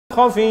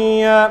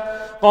خفيا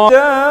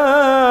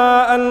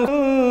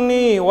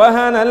جاءني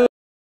وهن.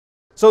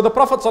 So the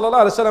Prophet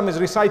ﷺ is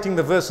reciting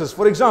the verses.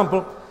 For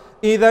example,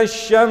 إِذَا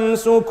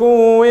الشَّمْسُ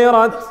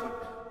كُوِّرَتْ.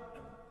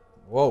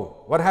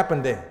 Whoa, what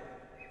happened there?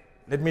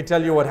 Let me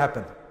tell you what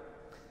happened.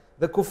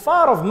 The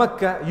kuffar of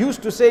Mecca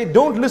used to say,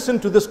 don't listen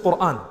to this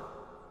Quran.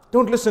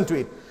 Don't listen to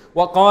it.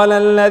 وَقَالَ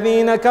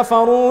الَّذِينَ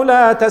كَفَرُوا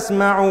لَا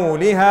تَسْمَعُوا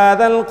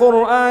لِهَذَا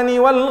الْقُرْآنِ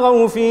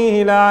وَالْغَوْا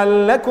فِيهِ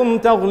لَعَلَّكُمْ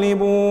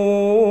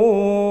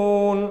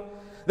تَغْلِبُونَ.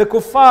 The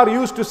kuffar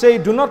used to say,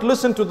 do not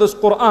listen to this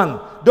Quran.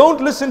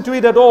 Don't listen to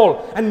it at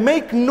all. And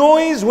make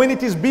noise when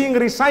it is being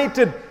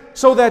recited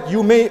so that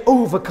you may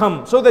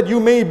overcome, so that you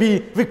may be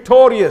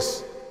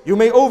victorious. You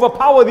may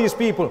overpower these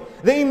people.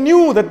 They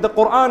knew that the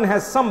Quran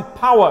has some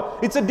power.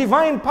 It's a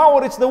divine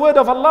power. It's the word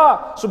of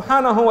Allah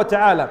subhanahu wa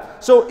ta'ala.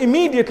 So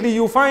immediately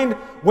you find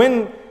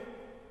when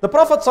the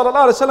Prophet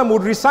ﷺ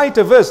would recite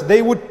a verse,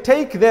 they would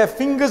take their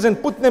fingers and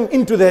put them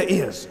into their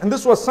ears. And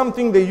this was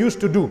something they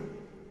used to do.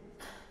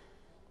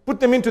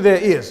 Put them into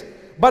their ears.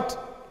 But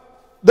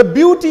the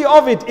beauty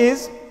of it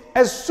is,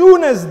 as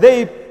soon as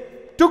they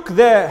took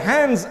their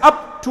hands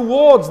up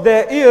towards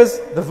their ears,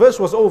 the verse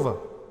was over.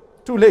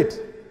 Too late.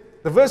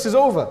 The verse is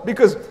over.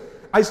 Because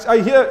I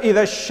hear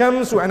إِذَا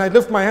الشَّمْسُ and I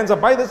lift my hands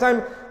up. By the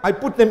time I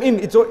put them in,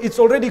 it's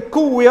already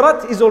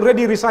kuwirat, is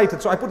already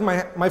recited. So I put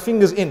my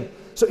fingers in.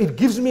 So it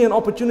gives me an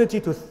opportunity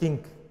to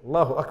think.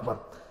 Allahu Akbar.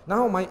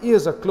 Now my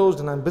ears are closed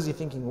and I'm busy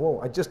thinking, whoa,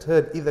 I just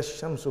heard إِذَا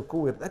الشَّمْسُ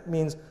كُوِّرَتْ. That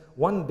means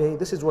one day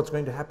this is what's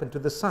going to happen to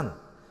the sun.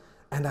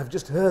 And I've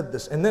just heard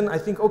this. And then I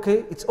think,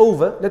 okay, it's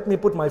over. Let me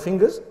put my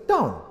fingers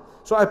down.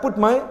 So I put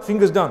my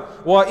fingers down.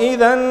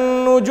 وَإِذَا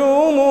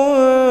النُّجُومُ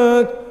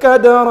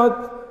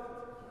كَدَرَتْ.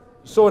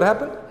 So what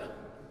happened?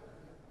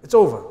 It's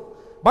over.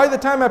 By the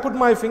time I put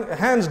my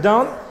hands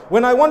down,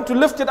 when I want to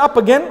lift it up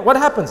again, what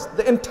happens?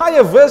 The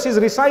entire verse is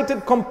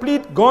recited,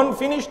 complete, gone,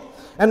 finished.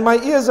 And my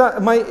ears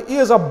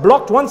are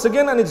blocked once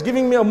again, and it's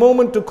giving me a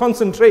moment to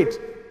concentrate.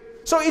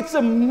 So it's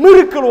a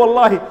miracle,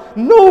 wallahi.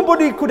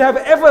 Nobody could have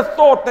ever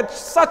thought that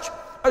such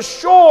a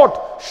short,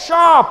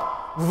 sharp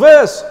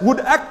verse would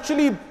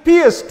actually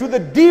pierce to the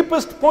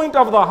deepest point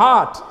of the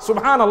heart.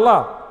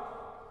 Subhanallah.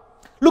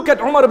 Look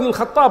at Umar ibn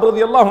al-Khattab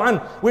radiallahu anhu.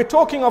 We're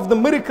talking of the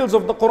miracles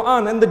of the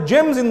Quran and the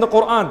gems in the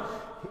Quran.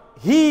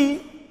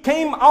 He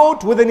came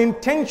out with an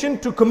intention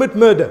to commit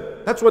murder.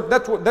 That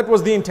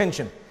was the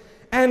intention.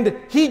 And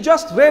he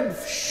just read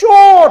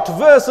short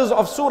verses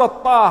of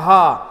Surah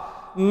Taha.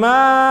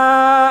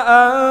 مَا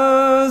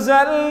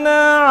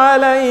أَنزَلْنَا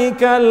عَلَيْكَ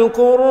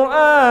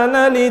الْقُرْآنَ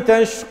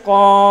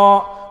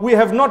لِتَشْقَى. We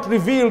have not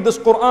revealed this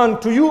Quran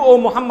to you, O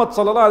Muhammad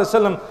sallallahu alaihi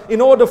wasallam, in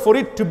order for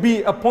it to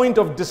be a point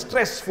of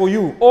distress for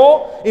you,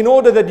 or in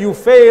order that you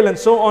fail and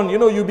so on,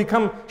 you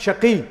become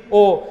shaqi,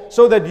 or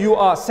so that you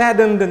are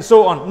saddened and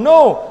so on.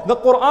 No, the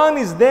Quran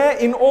is there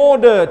in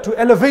order to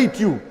elevate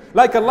you.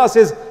 Like Allah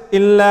says,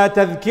 إِلَّا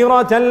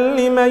تَذْكِرَةً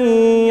لِمَنْ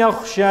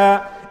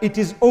يَخْشَى. It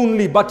is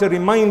only but a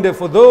reminder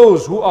for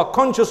those who are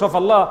conscious of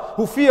Allah,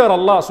 who fear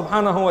Allah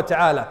subhanahu wa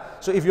ta'ala.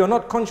 So if you're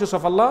not conscious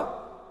of Allah,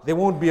 there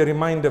won't be a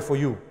reminder for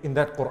you in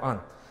that Quran.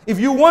 If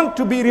you want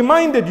to be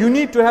reminded, you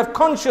need to have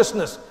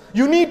consciousness.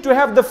 You need to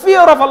have the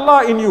fear of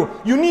Allah in you.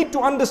 You need to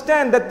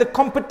understand that the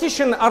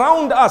competition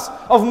around us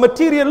of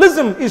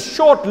materialism is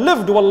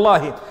short-lived,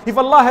 wallahi. If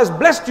Allah has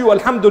blessed you,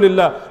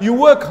 alhamdulillah, you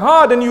work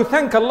hard and you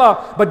thank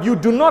Allah, but you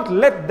do not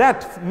let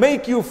that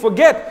make you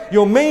forget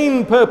your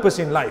main purpose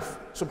in life.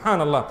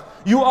 Subhanallah.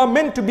 You are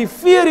meant to be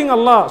fearing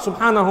Allah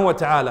subhanahu wa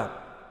ta'ala.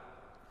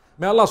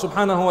 May Allah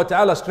subhanahu wa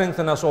ta'ala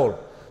strengthen us all.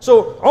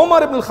 So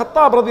Umar ibn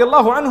al-Khattab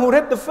radiallahu anhu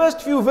read the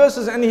first few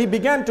verses and he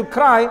began to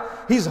cry.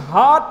 His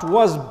heart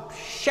was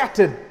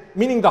shattered,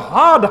 meaning the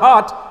hard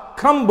heart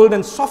crumbled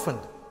and softened.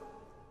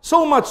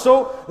 So much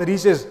so that he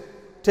says,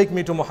 take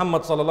me to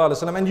Muhammad sallallahu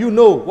alaihi wasallam. And you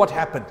know what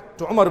happened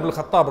to Umar ibn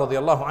al-Khattab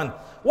radiallahu anhu.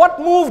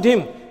 What moved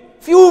him?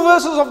 Few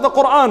verses of the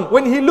Quran,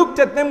 when he looked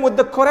at them with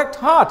the correct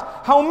heart.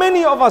 How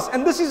many of us,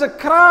 and this is a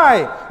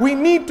cry, we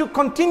need to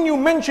continue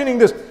mentioning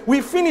this.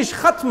 We finish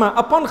khatma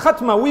upon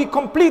khatma, we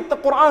complete the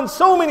Quran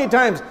so many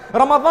times.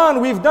 Ramadan,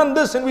 we've done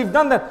this and we've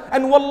done that.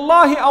 And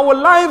wallahi, our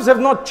lives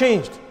have not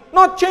changed.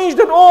 Not changed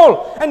at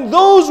all. And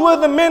those were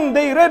the men,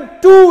 they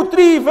read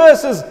 2-3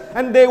 verses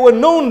and they were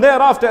known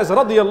thereafter as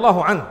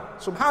radiyallahu anhu.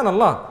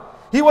 Subhanallah.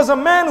 He was a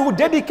man who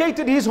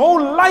dedicated his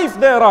whole life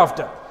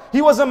thereafter.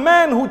 He was a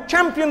man who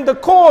championed the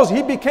cause.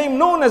 He became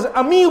known as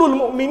Amirul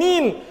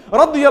Mu'mineen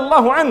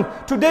radiyallahu anhu.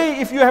 Today,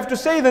 if you have to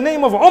say the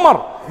name of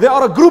Umar, there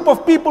are a group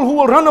of people who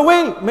will run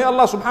away. May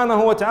Allah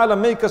subhanahu wa ta'ala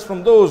make us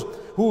from those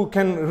who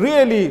can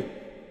really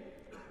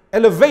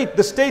elevate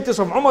the status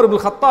of Umar ibn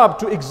Khattab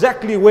to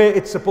exactly where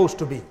it's supposed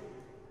to be.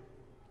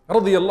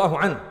 Radiyallahu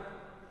anhu.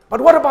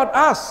 But what about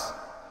us?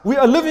 We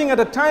are living at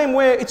a time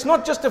where it's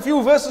not just a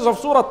few verses of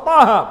Surah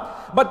Taha,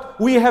 but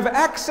we have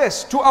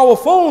access to our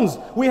phones,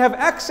 we have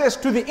access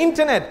to the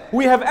internet,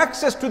 we have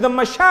access to the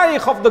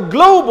mashayikh of the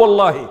globe,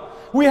 wallahi.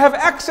 We have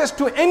access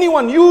to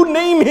anyone, you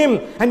name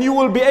him, and you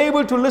will be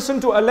able to listen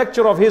to a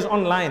lecture of his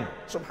online.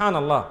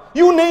 Subhanallah.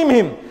 You name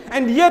him.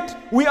 And yet,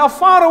 we are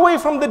far away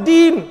from the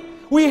deen.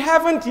 We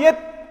haven't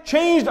yet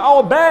changed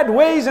our bad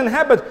ways and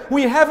habits.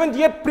 We haven't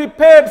yet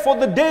prepared for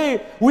the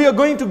day we are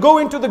going to go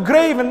into the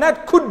grave, and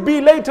that could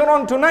be later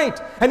on tonight,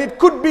 and it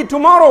could be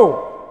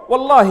tomorrow.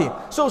 Wallahi.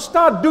 So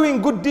start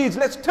doing good deeds.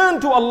 Let's turn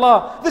to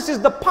Allah. This is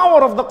the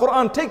power of the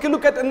Quran. Take a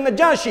look at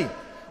An-Najashi.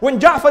 When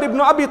Ja'far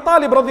ibn Abi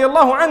Talib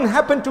radiallahu anhu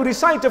happened to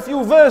recite a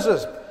few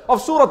verses of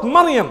Surah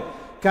Maryam.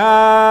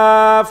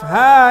 Kaf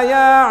ha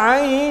ya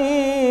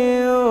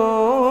ayn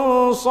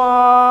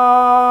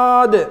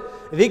sad.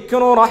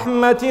 ذكر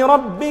رحمة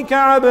ربك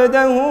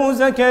عبده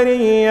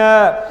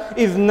زكريا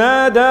إذ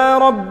نادى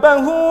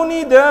ربه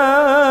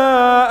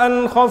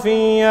نداء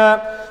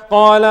خفيا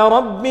قال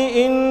رب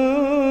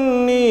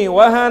إني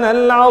وهن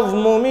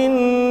العظم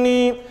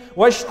مني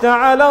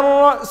واشتعل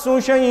الرأس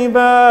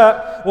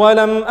شيبا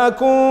ولم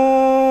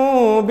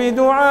أكن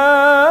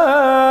بدعائك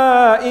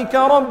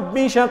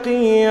رب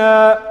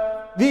شقيا.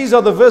 These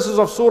are the verses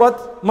of Surah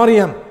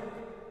Maryam.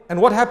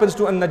 And what happens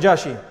to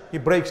An-Najashi? He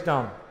breaks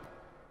down.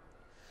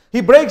 He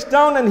breaks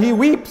down and he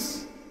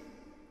weeps.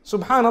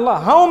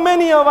 Subhanallah. How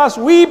many of us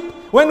weep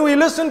when we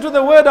listen to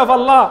the word of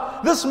Allah?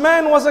 This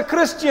man was a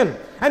Christian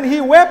and he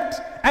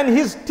wept, and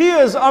his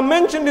tears are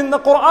mentioned in the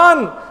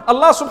Quran.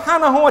 Allah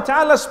subhanahu wa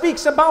ta'ala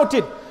speaks about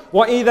it.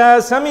 وَإِذَا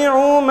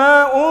سَمِعُوا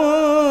مَا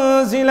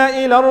أُنزِلَ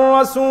إِلَى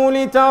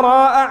الرَّسُولِ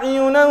تَرَى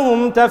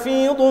أَعْيُنَهُمْ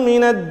تَفِيضُ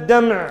مِنَ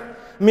الدَّمْعِ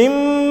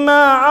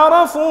مما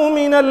عرفوا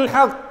من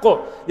الحق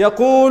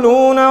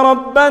يقولون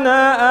ربنا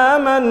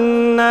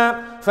آمنا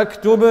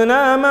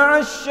فاكتبنا مع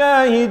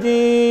الشاهدين.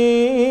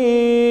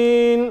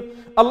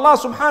 Allah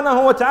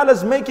subhanahu wa ta'ala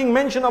is making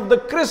mention of the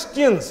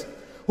Christians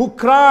who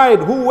cried,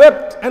 who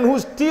wept, and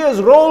whose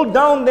tears rolled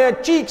down their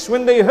cheeks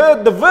when they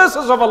heard the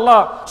verses of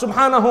Allah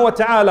subhanahu wa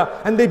ta'ala,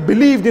 and they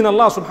believed in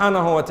Allah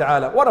subhanahu wa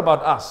ta'ala. What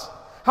about us?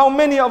 How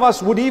many of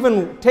us would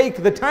even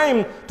take the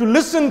time to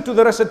listen to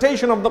the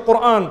recitation of the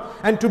Quran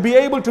and to be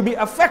able to be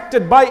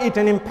affected by it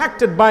and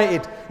impacted by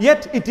it?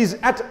 Yet it is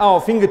at our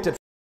fingertips.